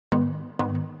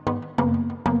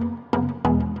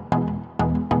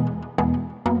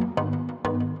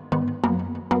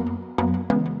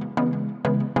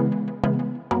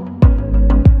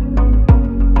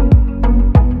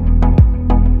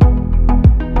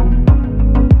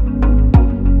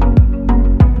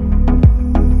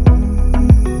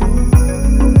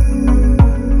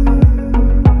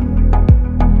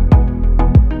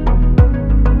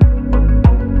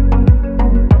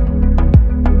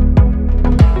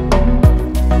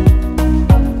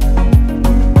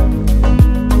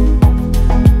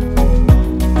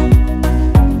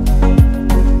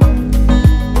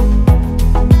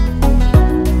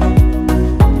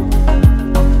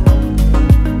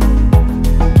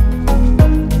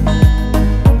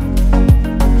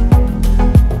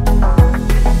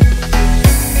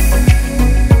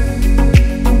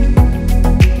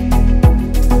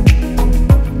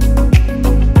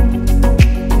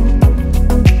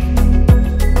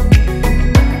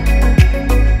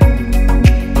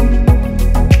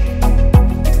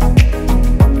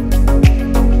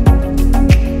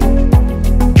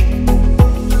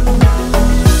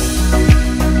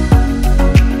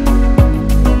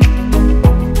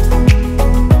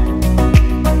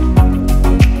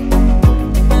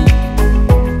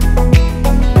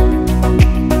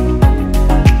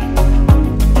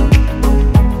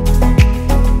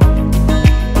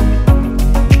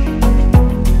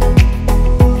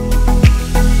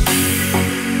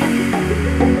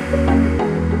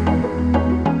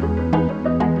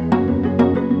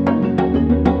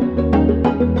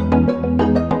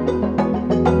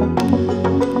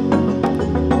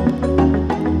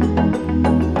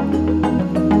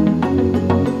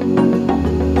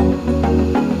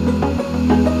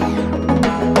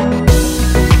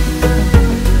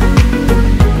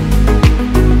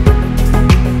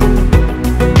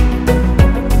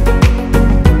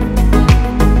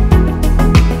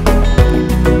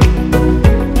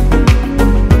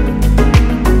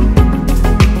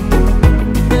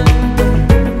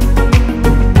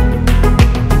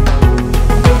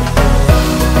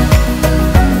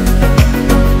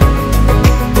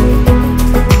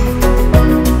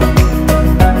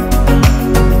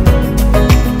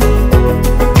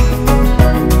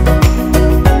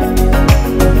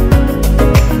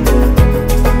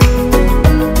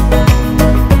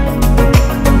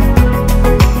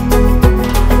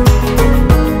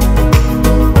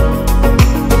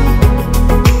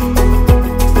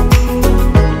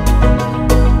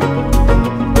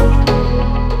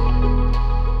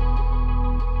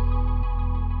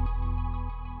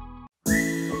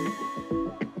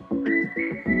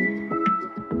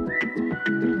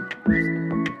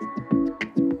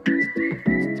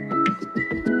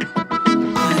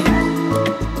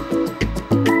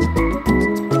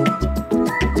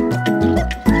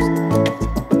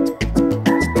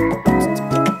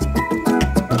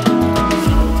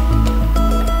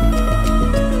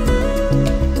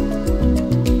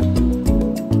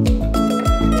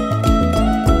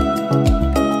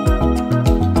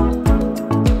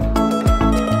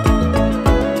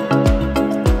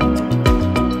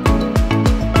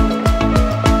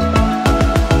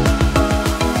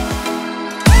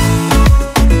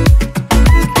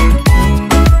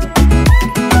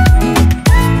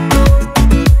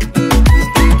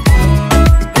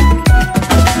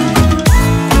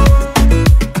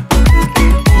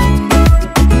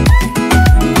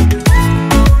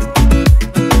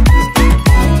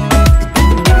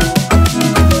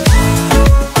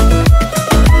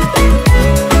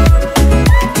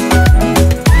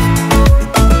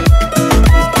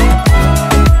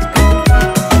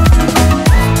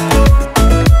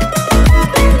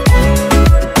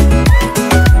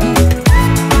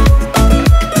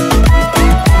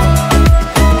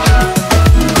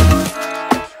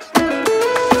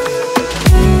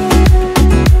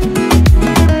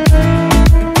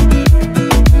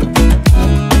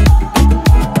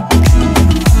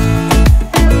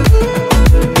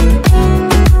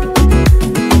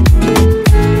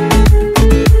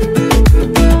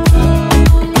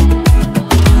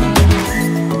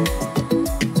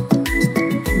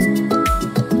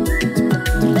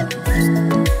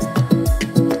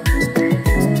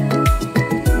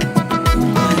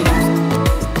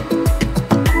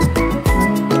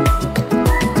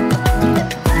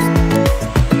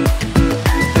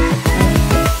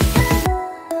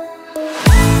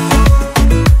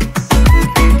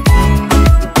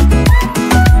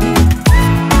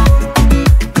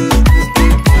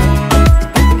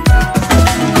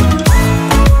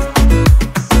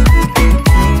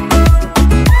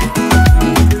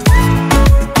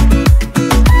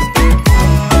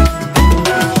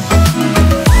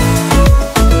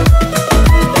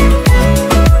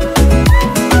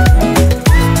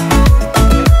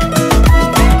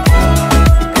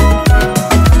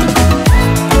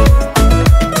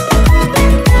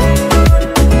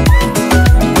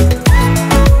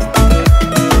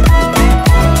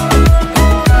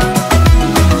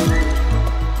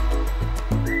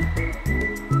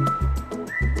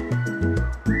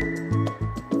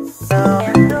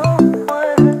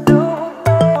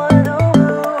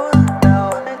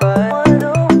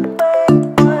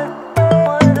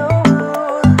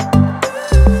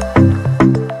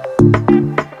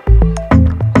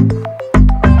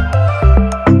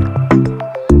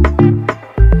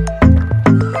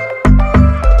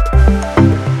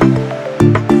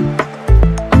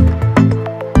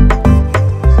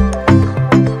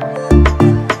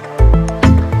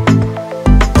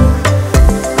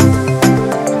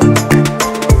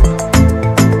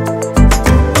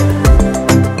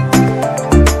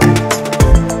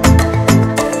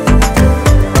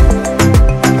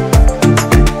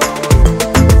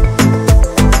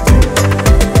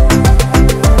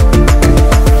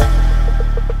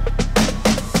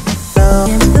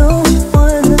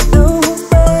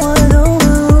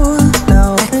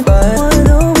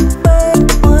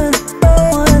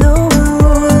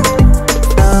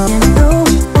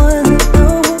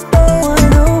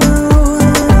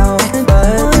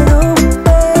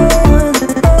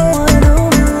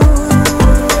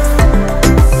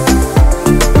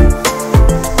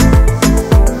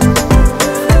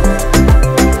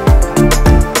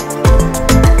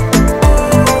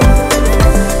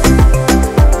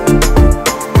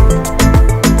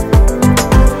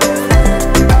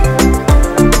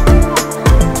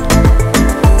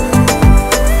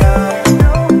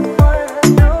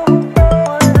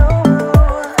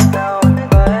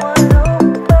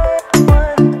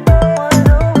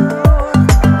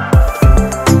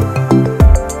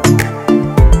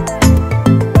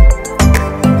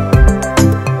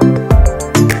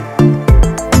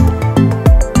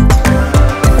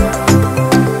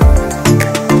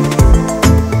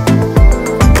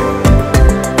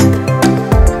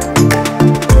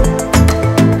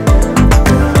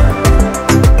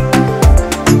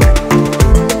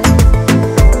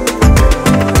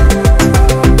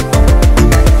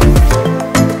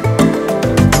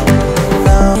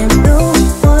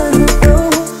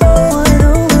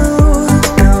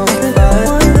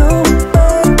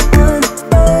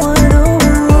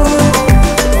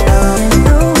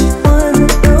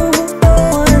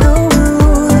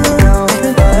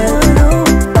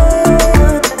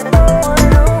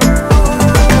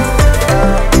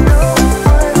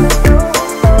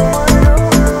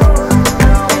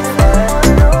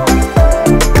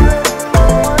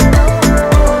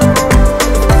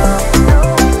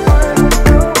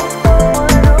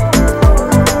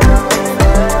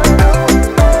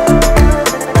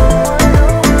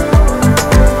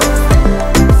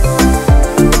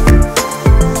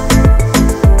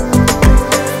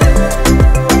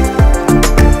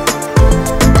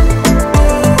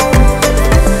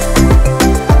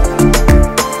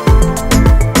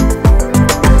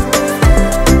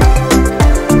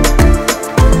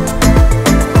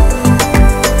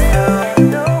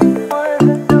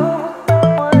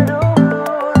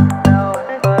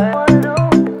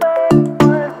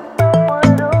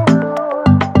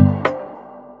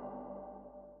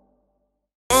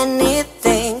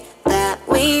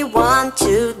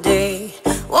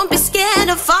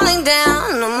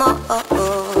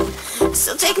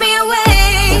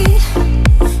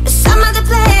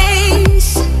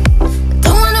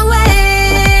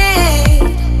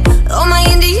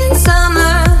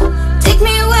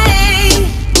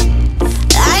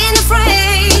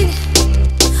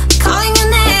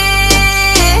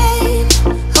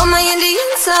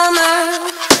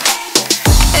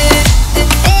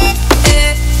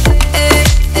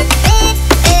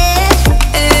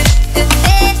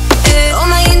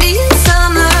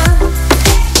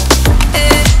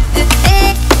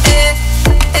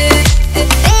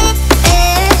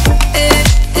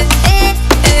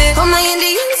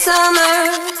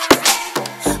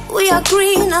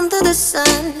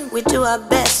we do our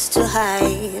best to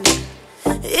hide.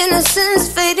 Innocence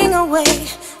fading away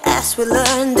as we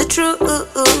learn the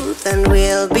truth, and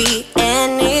we'll be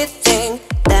anything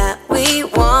that we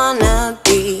wanna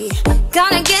be.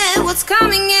 Gonna get what's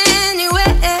coming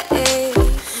anyway,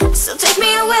 so take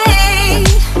me away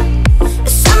to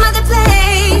some other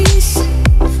place.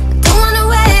 Don't wanna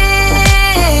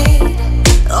wait.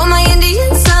 Oh, my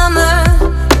Indian summer,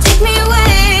 take me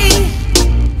away.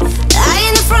 I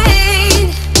ain't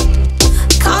afraid,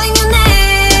 calling your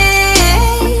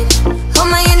name. Oh,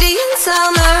 my Indian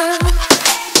summer.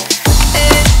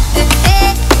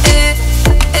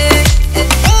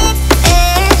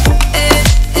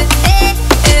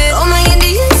 Oh, my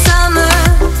Indian summer.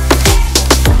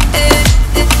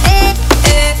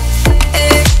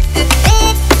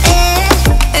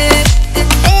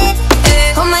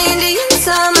 Oh, my Indian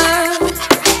summer.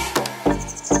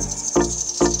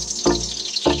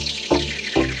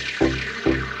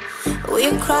 We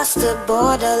crossed the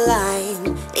borderline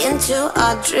into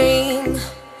our dream.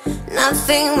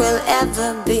 Nothing will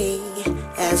ever be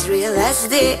as real as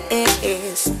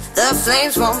this. The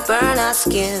flames won't burn our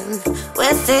skin.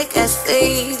 We're thick as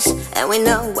thieves, and we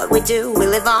know what we do. We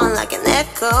live on like an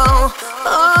echo.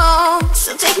 Oh,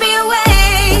 so take me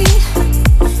away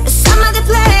to some other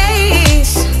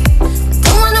place.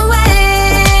 Don't wanna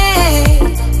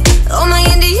wait. Oh, my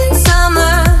Indian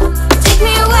summer, take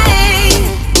me away.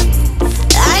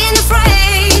 I ain't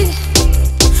afraid,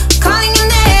 calling your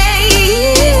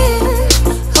name.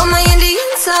 Oh, my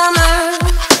Indian summer.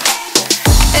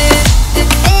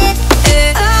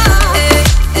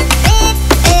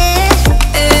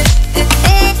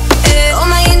 Oh,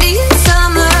 my Indian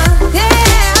summer,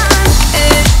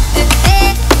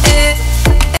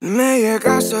 Me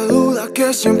llega esa duda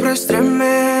que siempre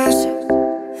estremece.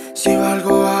 Si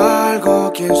valgo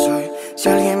algo, ¿quién soy? Si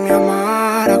alguien me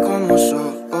amara como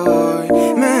soy.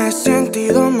 Me he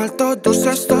sentido mal todos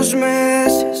estos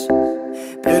meses,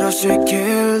 pero sé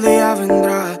que el día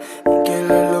vendrá y que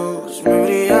la luz me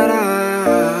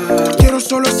brillará. Quiero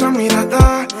solo esa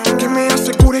mirada que me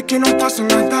asegure que no pasa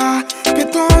nada, que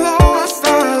todo ha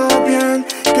estado bien,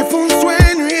 que fue un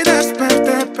sueño y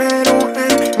desperté, pero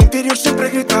en mi interior siempre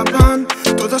gritaban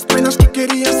todas penas que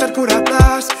querían ser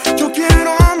curadas. Yo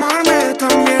quiero amarme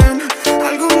también,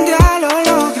 algún día lo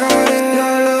lograré, lo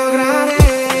lograré,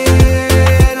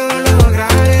 lo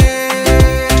lograré.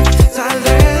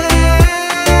 Saldré de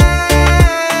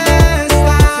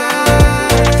esta,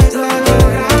 lo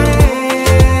lograré,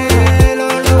 lo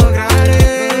lograré.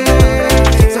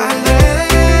 Saldré de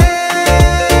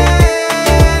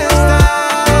esta.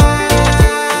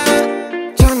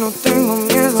 Ya no tengo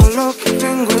miedo, lo que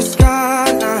tengo es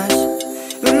ganas.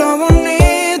 Lo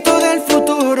bonito del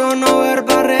futuro, no ver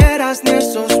barreras ni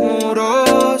esos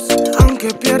muros.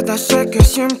 Aunque pierdas, sé que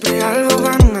siempre algo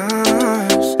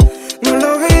ganas. No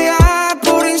lo veía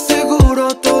por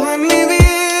inseguro, todo en mi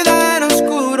vida era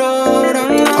oscuro.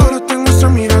 Ahora tengo esa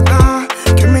mirada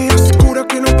que me asegura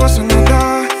que no pasa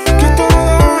nada, que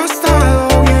todo ha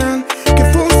estado bien, que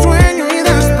fue un sueño y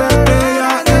desperté.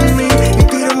 Ya en mi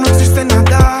interior no existe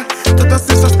nada, todas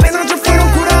esas penas ya fueron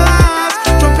curadas.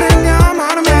 Yo aprendí a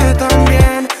amarme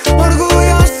también,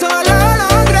 orgulloso lo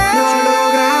logré. Lo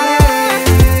lograré,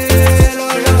 lo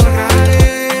lograré.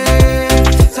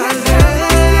 Saldré de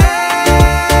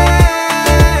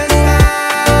esta,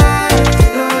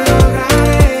 lo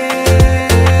lograré,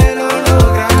 lo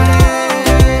lograré.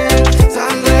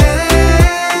 Saldré de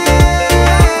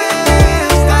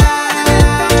esta.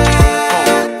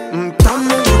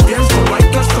 También yo pienso, hay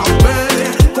que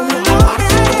saber cómo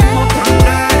amarse, cómo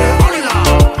aprender. Hola,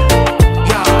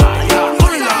 ya, ya,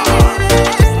 hola.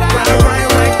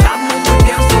 Right, también yo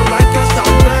pienso, hay que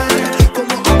saber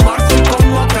cómo amarse,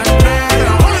 cómo aprender.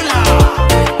 Hola,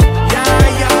 ya,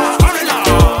 ya, hola.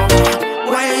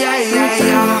 Güey, ya, ya,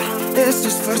 ya.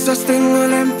 Estas fuerzas tengo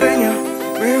el empeño,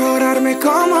 mejorarme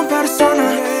como persona.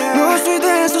 No soy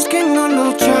de esos que no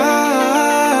luchan.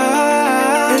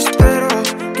 Espero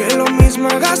que lo mismo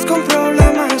hagas con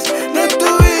problemas de tu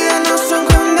vida, no son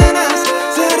condenas,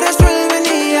 se resuelven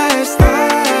y ya está.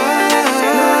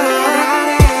 Lo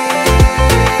lograré,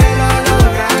 lo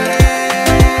lograré.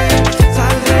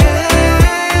 Saldré de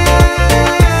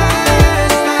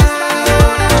esta,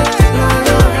 lo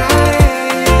lograré,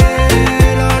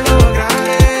 lo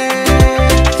lograré.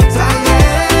 Saldré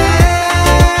de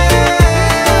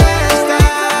esta.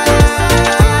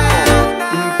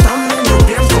 También yo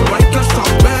pienso, hay que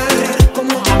saber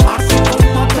cómo amarse,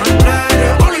 cómo aprender.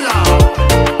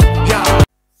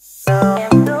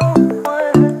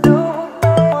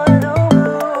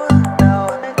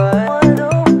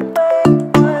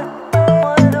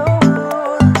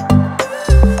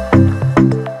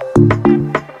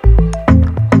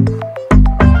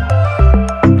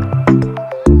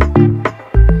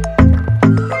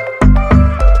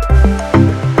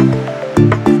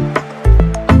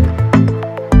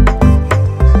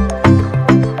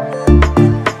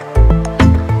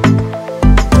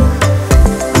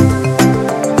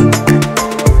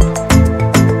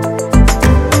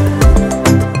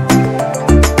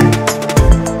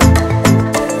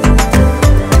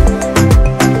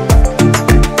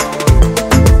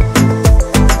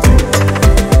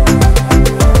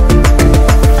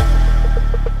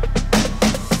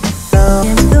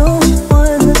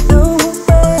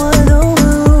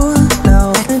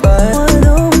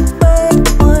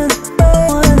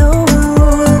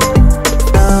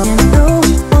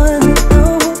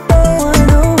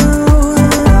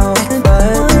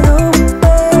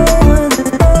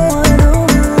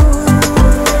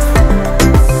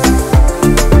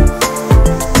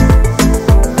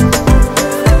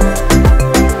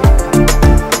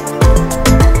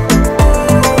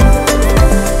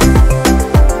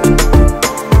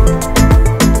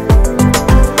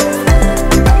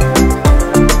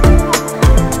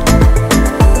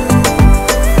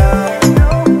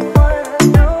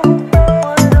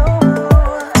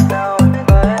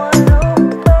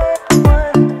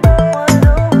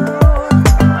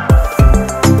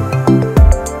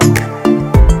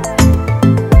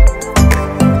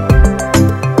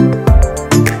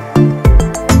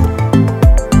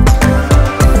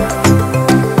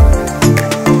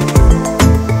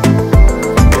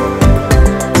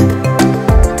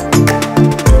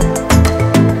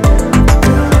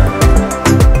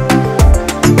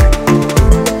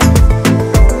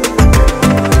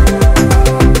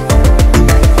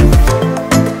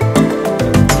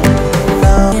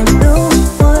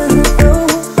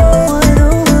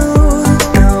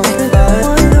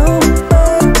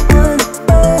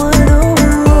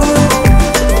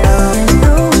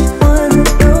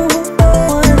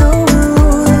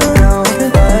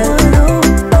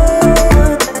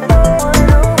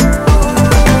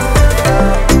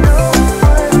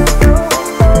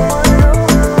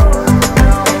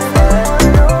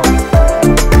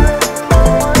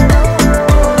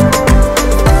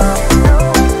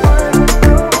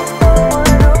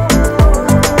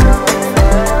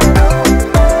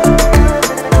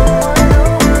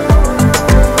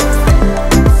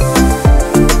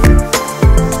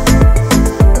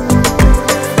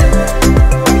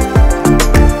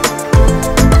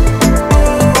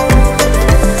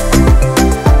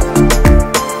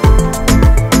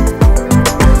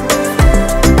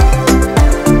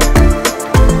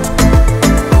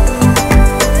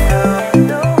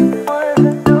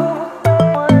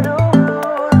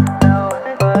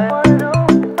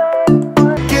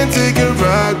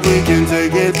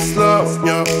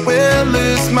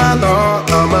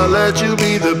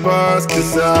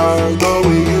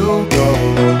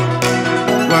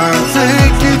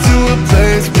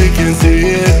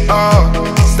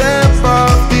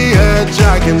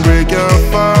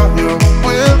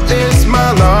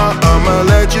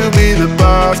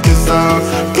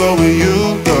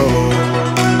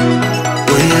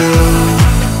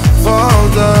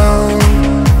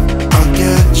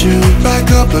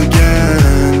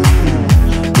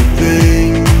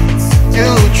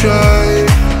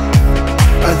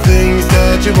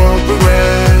 you won't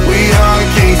regret. We are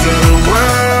kings of the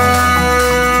world,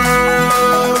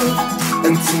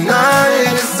 and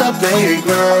tonight is our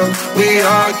playground. We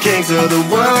are kings of the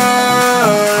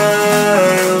world,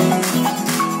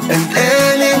 and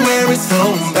anywhere is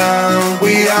homebound.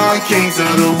 We are kings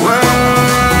of the world,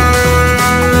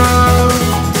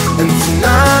 and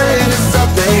tonight is our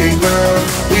playground.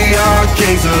 We are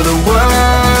kings of the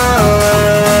world,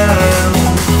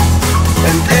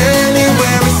 and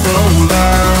anywhere is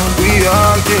homebound. We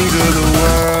are kings of the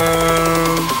world.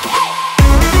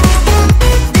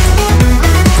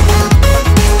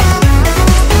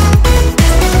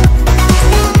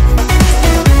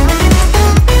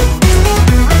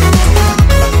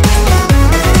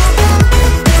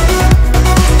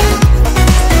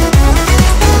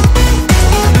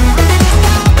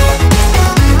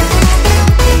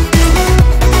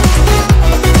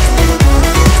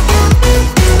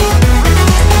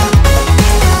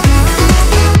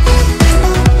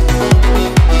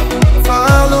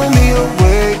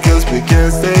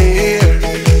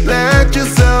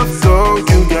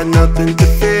 Nothing to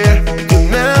fear, you'll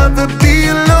never be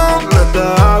alone. Let the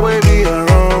highway be your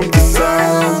home, 'cause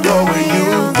I'll go where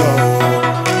you go.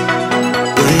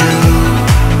 When you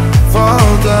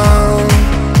fall down,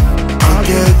 I'll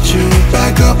get you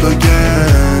back up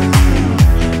again.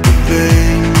 The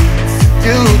things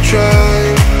you try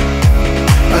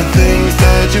are things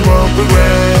that you won't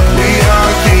regret. We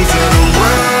are kings of the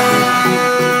world,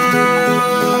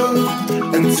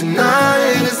 and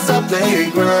tonight is our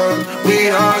playground. We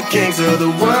are kings of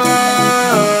the world,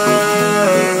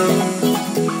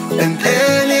 and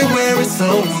anywhere is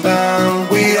homebound.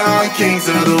 We are kings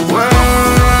of the world,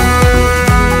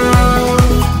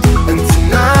 and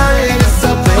tonight is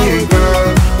our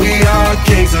playground. We are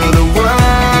kings of the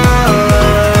world,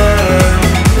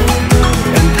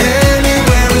 and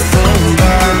anywhere is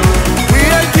homebound. We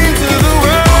are kings of the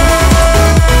world.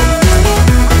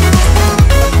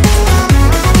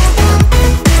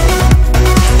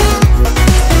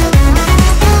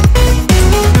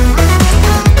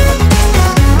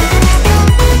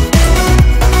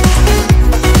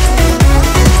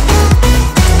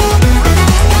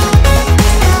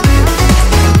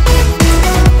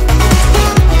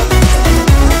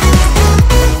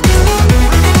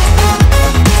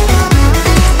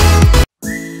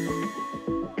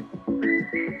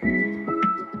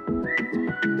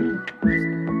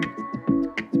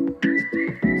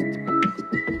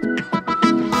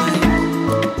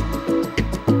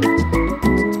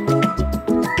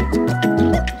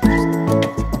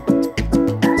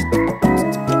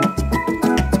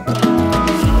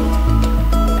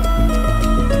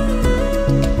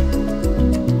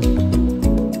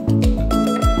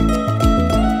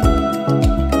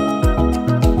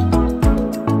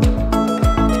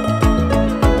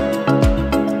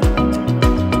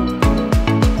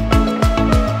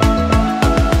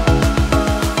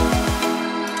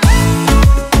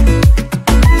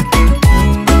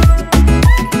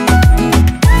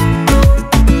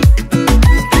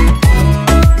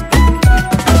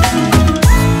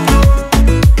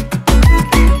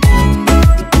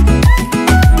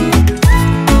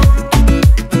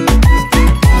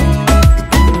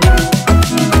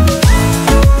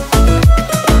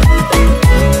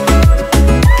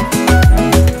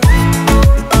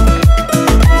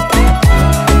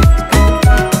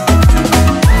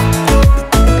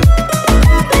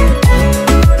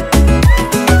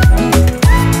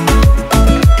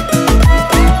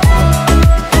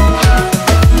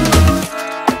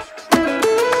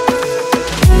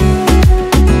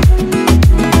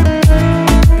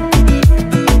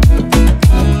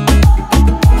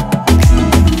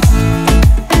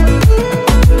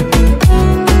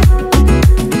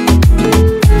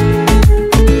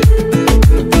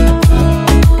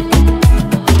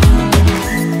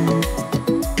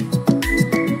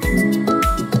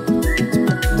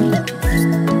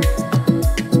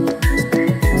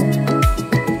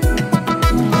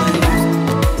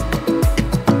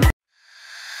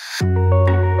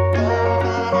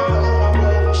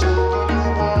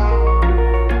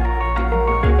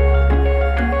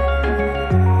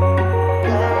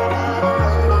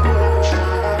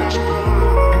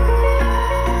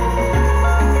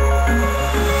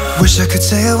 Wish I could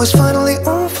say I was finally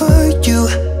over you,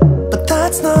 but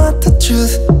that's not the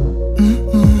truth.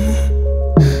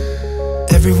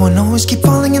 Everyone always keep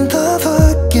falling in love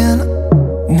again.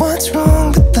 What's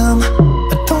wrong with them?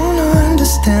 I don't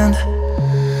understand.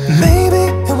 Maybe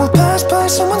it will pass by,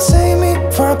 someone save me.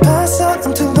 Before I pass out,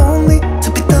 I'm too lonely to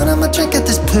be done, I'ma drink at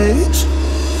this page.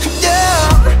 Yeah.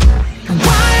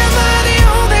 Why am I the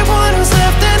only one who's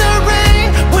left in the rain,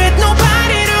 with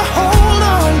nobody to hold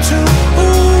on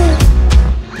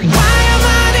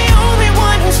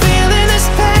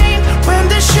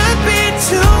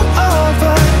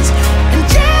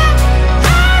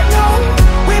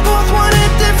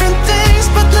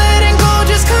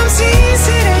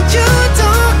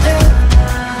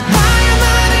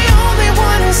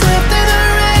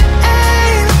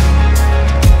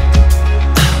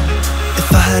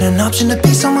option to be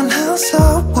someone else,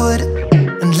 I would,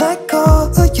 and let go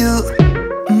of you.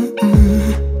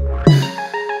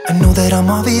 I know that I'm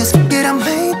obvious, yet I'm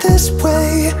made this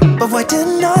way. But why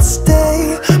didn't I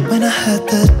stay when I had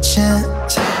the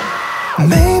chance?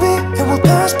 Maybe it will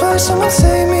pass by, someone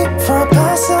save me. Before I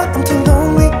pass out, I'm too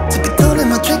lonely to be done in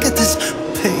my drink at this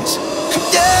pace.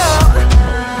 Yeah.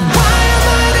 Why am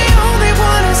I the only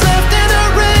one who's left in the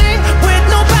rain with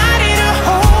nobody to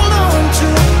hold on to?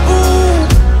 Ooh.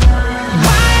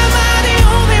 Why am I the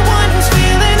only one who's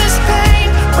feeling this pain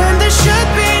when there should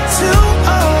be two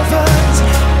of us?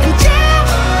 And yeah,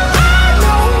 I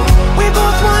know we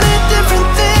both wanted different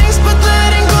things, but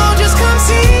letting go just comes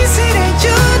easy to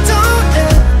you, don't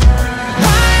it?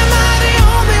 Why am I the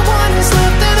only one who's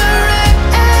left in the rain?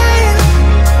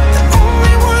 The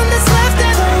only one that's left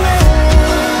in the rain.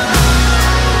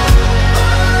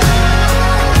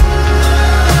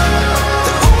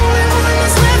 The only one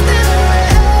that's left in the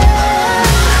rain.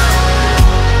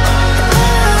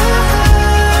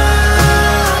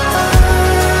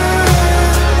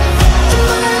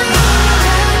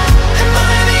 Am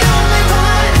I the only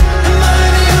one? Am I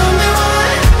the only one? Am I the only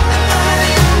one? Am I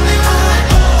the only one?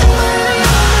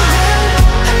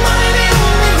 Am I the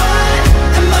only one?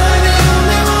 Am I the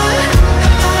only one?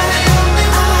 Am I the only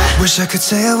one? Wish I could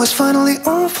say I was finally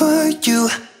over you,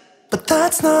 but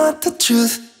that's not the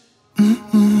truth. Why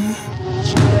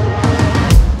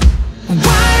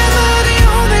am I the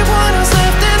only one who's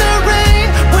left in the rain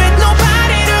with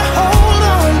nobody to hold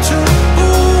on to?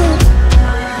 Ooh.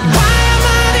 Why am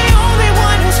I the only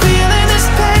one who's feeling this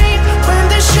pain when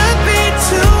there should be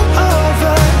two of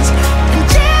us? And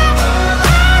yeah,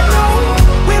 I know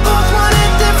we both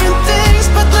wanted different things,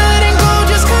 but letting go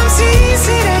just comes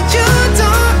easy to you,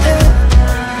 don't it?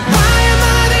 Why am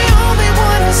I the only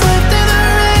one who's left in the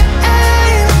rain?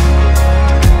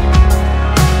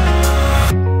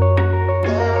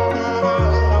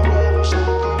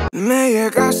 Me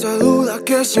llega esa duda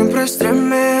que siempre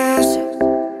estremece.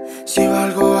 Si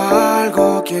valgo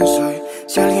algo, ¿quién soy?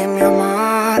 Si alguien me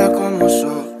amara como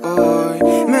soy.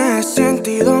 Me he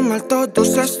sentido mal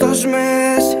todos estos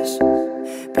meses,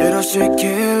 pero sé que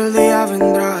el día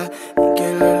vendrá y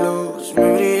que la luz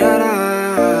me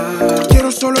brillará.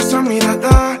 Quiero solo esa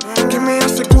mirada que me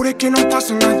asegure que no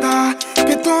pasa nada,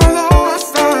 que todo ha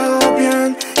estado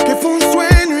bien, que fue un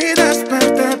sueño y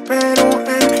desperté, pero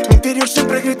en mi interior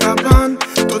siempre gritaban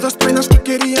todas penas que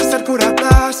querían ser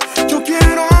curadas. Yo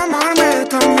quiero amarme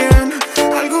también,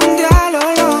 algún día lo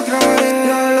lograré,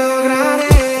 lo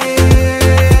lograré,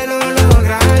 lo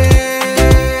lograré.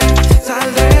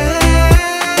 Saldré de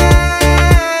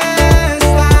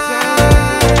esta,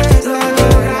 lo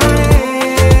lograré,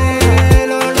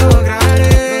 lo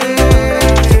lograré.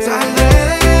 Saldré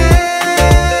de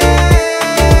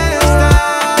esta.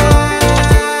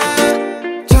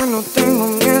 Ya no tengo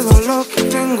miedo, lo que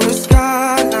tengo es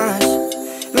ganas.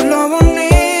 Ver lo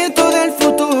bonito del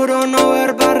futuro, no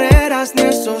ver barreras ni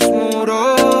esos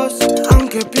muros.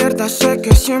 Aunque pierda, sé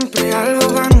que siempre algo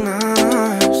gana.